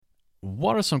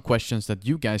what are some questions that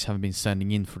you guys have been sending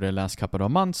in for the last couple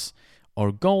of months?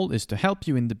 Our goal is to help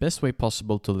you in the best way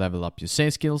possible to level up your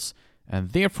sales skills, and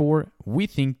therefore we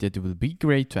think that it will be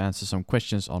great to answer some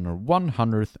questions on our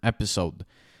 100th episode.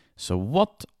 So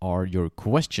what are your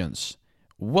questions?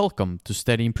 Welcome to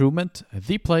Steady Improvement,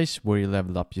 the place where you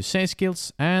level up your sales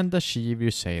skills and achieve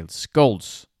your sales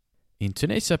goals. In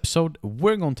today's episode,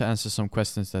 we're going to answer some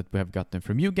questions that we have gotten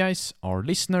from you guys, our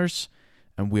listeners,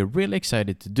 and we're really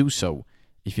excited to do so.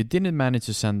 If you didn't manage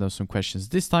to send us some questions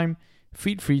this time,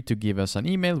 feel free to give us an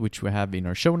email, which we have in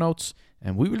our show notes,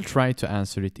 and we will try to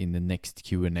answer it in the next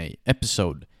Q&A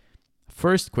episode.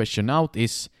 First question out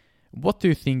is, what do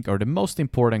you think are the most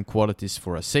important qualities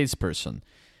for a salesperson?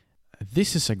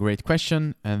 This is a great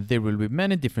question, and there will be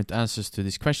many different answers to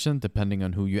this question depending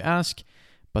on who you ask,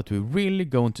 but we're really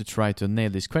going to try to nail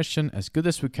this question as good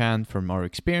as we can from our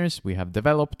experience we have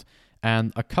developed,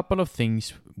 and a couple of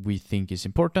things we think is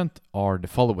important are the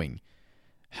following.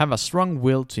 Have a strong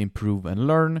will to improve and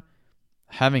learn,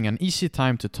 having an easy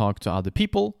time to talk to other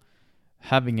people,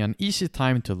 having an easy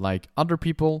time to like other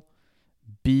people,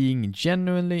 being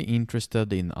genuinely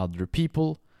interested in other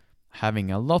people, having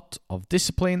a lot of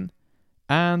discipline,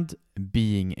 and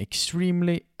being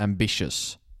extremely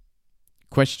ambitious.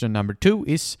 Question number 2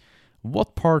 is,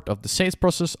 what part of the sales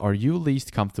process are you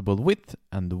least comfortable with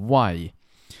and why?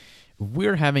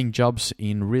 We're having jobs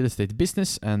in real estate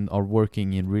business and are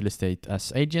working in real estate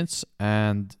as agents,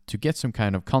 and to get some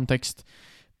kind of context,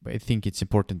 I think it's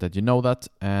important that you know that,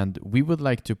 and we would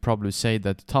like to probably say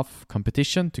that tough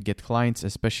competition to get clients,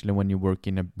 especially when you work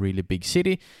in a really big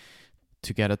city,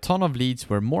 to get a ton of leads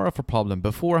were more of a problem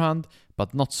beforehand,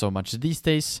 but not so much these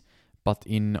days. But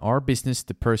in our business,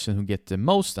 the person who gets the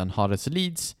most and hottest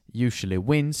leads usually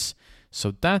wins.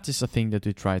 So that is a thing that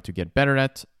we try to get better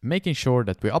at, making sure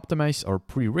that we optimize our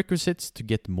prerequisites to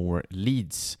get more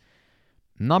leads.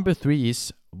 Number 3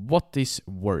 is, what is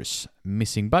worse,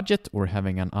 missing budget or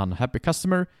having an unhappy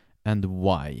customer, and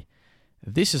why?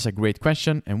 This is a great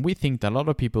question, and we think that a lot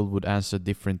of people would answer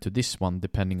different to this one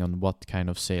depending on what kind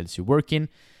of sales you work in.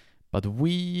 But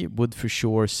we would for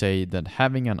sure say that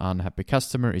having an unhappy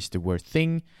customer is the worst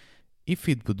thing. If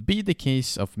it would be the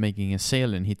case of making a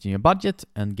sale and hitting a budget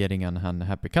and getting an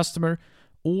unhappy customer,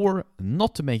 or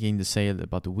not making the sale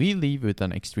but we leave with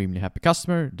an extremely happy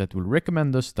customer that will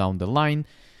recommend us down the line,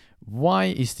 why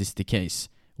is this the case?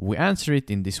 We answer it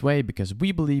in this way because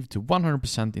we believe to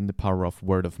 100% in the power of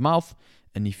word of mouth,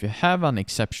 and if you have an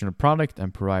exceptional product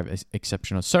and provide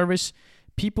exceptional service,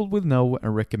 people will know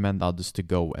and recommend others to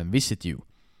go and visit you.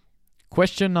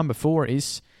 Question number 4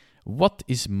 is, what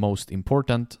is most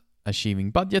important, achieving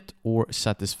budget or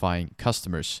satisfying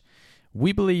customers?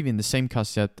 We believe in the same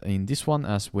concept in this one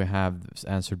as we have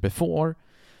answered before,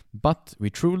 but we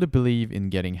truly believe in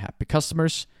getting happy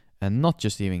customers, and not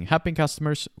just even happy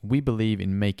customers, we believe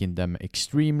in making them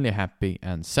extremely happy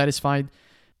and satisfied.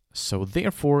 So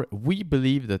therefore, we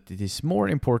believe that it is more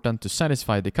important to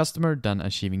satisfy the customer than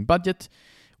achieving budget.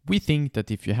 We think that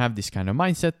if you have this kind of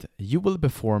mindset, you will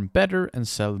perform better and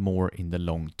sell more in the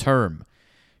long term.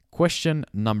 Question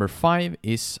number 5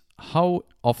 is, how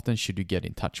often should you get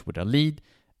in touch with a lead,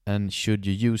 and should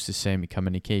you use the same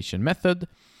communication method?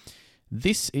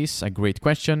 This is a great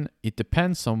question. It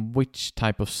depends on which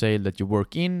type of sale that you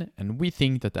work in, and we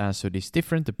think that the answer is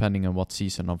different depending on what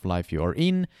season of life you are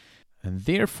in. And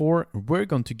therefore, we're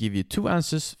going to give you 2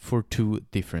 answers for 2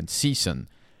 different seasons.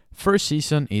 First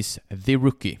season is the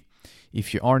rookie.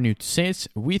 If you are new to sales,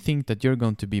 we think that you're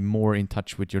going to be more in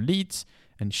touch with your leads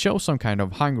and show some kind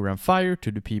of hunger and fire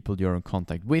to the people you're in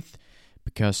contact with,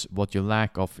 because what you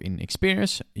lack of in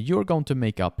experience, you're going to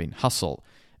make up in hustle.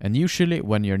 And usually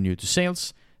when you're new to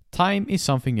sales, time is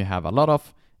something you have a lot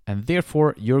of, and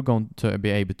therefore you're going to be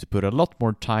able to put a lot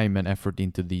more time and effort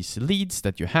into these leads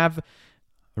that you have,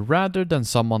 rather than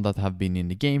someone that have been in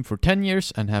the game for 10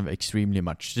 years and have extremely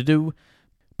much to do.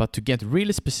 But to get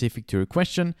really specific to your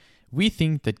question, we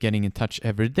think that getting in touch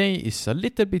every day is a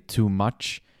little bit too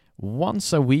much.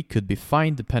 Once a week could be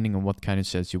fine depending on what kind of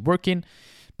sales you work in.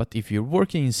 But if you're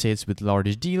working in sales with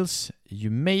large deals, you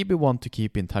maybe want to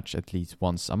keep in touch at least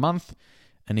once a month.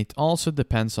 And it also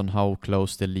depends on how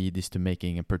close the lead is to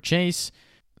making a purchase.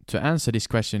 To answer this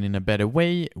question in a better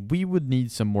way, we would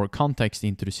need some more context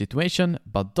into the situation,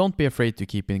 but don't be afraid to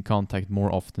keep in contact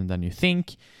more often than you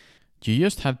think. You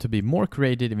just have to be more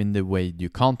creative in the way you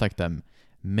contact them.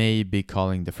 Maybe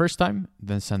calling the first time,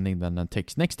 then sending them a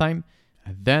text next time,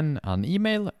 then an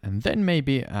email, and then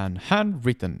maybe a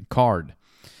handwritten card.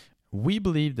 We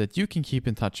believe that you can keep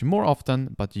in touch more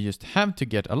often, but you just have to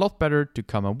get a lot better to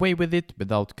come away with it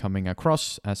without coming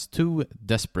across as too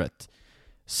desperate.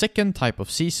 Second type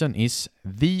of season is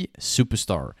the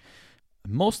superstar.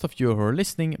 Most of you who are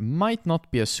listening might not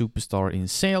be a superstar in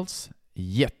sales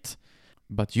yet,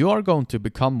 but you are going to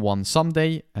become one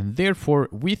someday, and therefore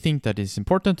we think that it's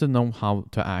important to know how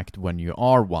to act when you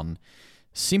are one.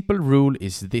 Simple rule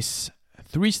is this: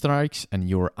 3 strikes and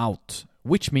you're out,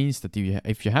 which means that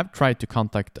if you have tried to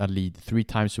contact a lead 3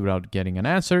 times without getting an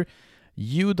answer,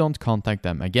 you don't contact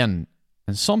them again.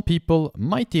 And some people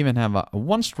might even have a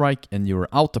 1 strike and you're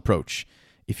out approach.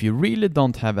 If you really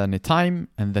don't have any time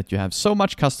and that you have so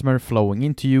much customer flowing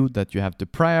into you that you have to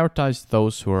prioritize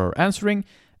those who are answering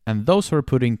and those who are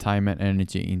putting time and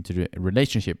energy into the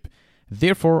relationship.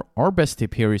 Therefore, our best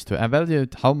tip here is to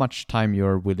evaluate how much time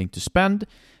you're willing to spend,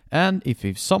 and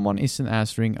if someone isn't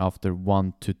answering after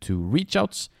 1 to 2 reach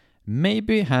outs,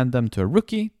 maybe hand them to a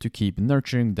rookie to keep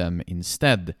nurturing them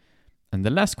instead. And the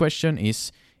last question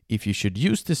is if you should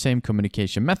use the same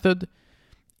communication method.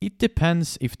 It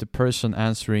depends if the person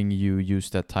answering you use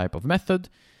that type of method.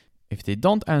 If they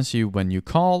don't answer you when you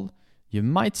call, you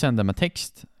might send them a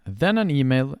text, then an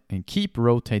email, and keep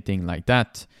rotating like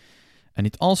that. And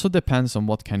it also depends on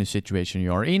what kind of situation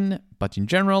you are in, but in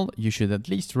general, you should at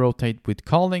least rotate with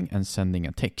calling and sending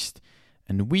a text.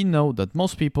 And we know that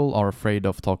most people are afraid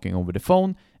of talking over the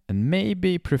phone and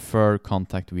maybe prefer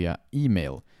contact via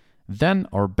email. Then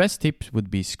our best tip would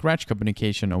be scratch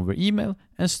communication over email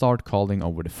and start calling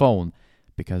over the phone,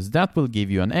 because that will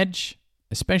give you an edge,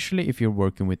 especially if you're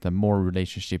working with a more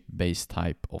relationship-based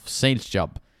type of sales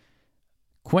job.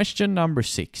 Question number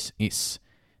 6 is: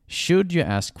 should you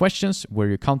ask questions where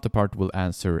your counterpart will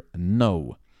answer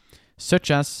no? Such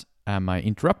as, am I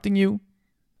interrupting you?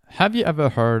 Have you ever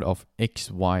heard of X,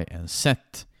 Y, and Z?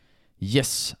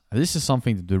 Yes, this is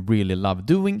something that we really love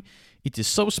doing. It is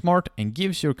so smart and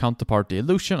gives your counterpart the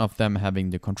illusion of them having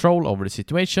the control over the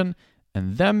situation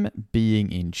and them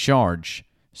being in charge.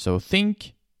 So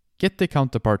get the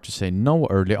counterpart to say no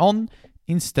early on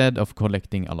instead of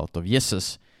collecting a lot of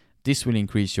yeses. This will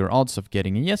increase your odds of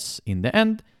getting a yes in the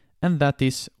end, and that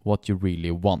is what you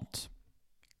really want.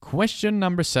 Question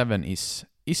number 7 is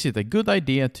it a good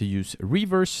idea to use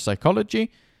reverse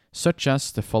psychology, such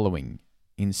as the following?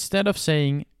 Instead of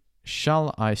saying,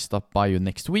 shall I stop by you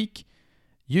next week?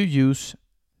 You use,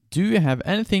 do you have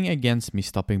anything against me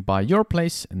stopping by your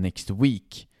place next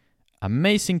week?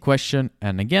 Amazing question,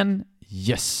 and again,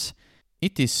 yes.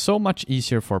 It is so much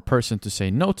easier for a person to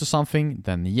say no to something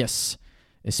than yes,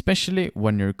 especially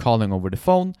when you're calling over the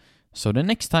phone. So the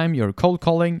next time you're cold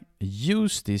calling,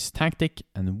 use this tactic,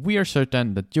 and we are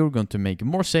certain that you're going to make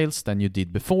more sales than you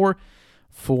did before.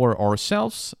 For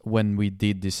ourselves, when we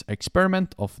did this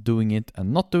experiment of doing it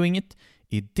and not doing it,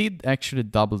 it did actually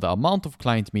double the amount of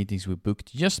client meetings we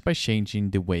booked just by changing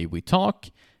the way we talk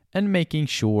and making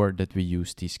sure that we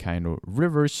use this kind of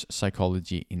reverse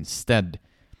psychology instead.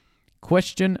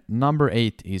 Question number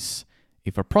 8 is,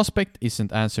 if a prospect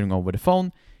isn't answering over the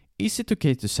phone, is it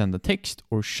okay to send a text,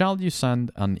 or shall you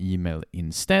send an email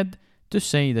instead to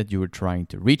say that you were trying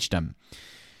to reach them?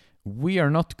 We are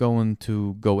not going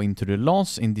to go into the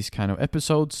laws in this kind of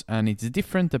episodes, and it's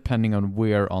different depending on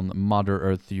where on Mother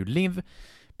Earth you live,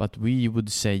 but we would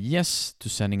say yes to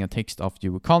sending a text after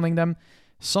you were calling them.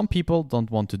 Some people don't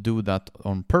want to do that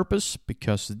on purpose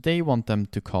because they want them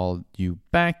to call you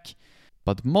back,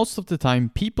 but most of the time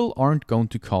people aren't going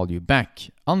to call you back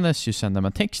unless you send them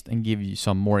a text and give you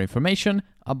some more information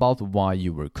about why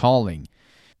you were calling.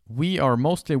 We are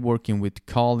mostly working with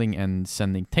calling and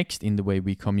sending text in the way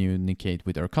we communicate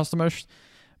with our customers,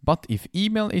 but if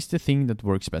email is the thing that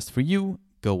works best for you,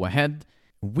 go ahead.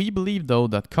 We believe though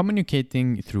that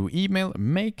communicating through email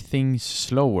makes things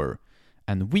slower,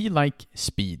 and we like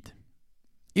speed.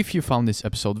 If you found this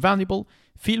episode valuable,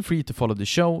 feel free to follow the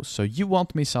show so you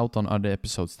won't miss out on other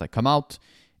episodes that come out.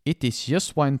 It is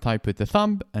just one type with a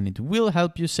thumb, and it will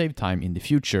help you save time in the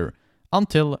future.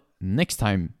 Until next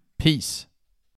time, peace.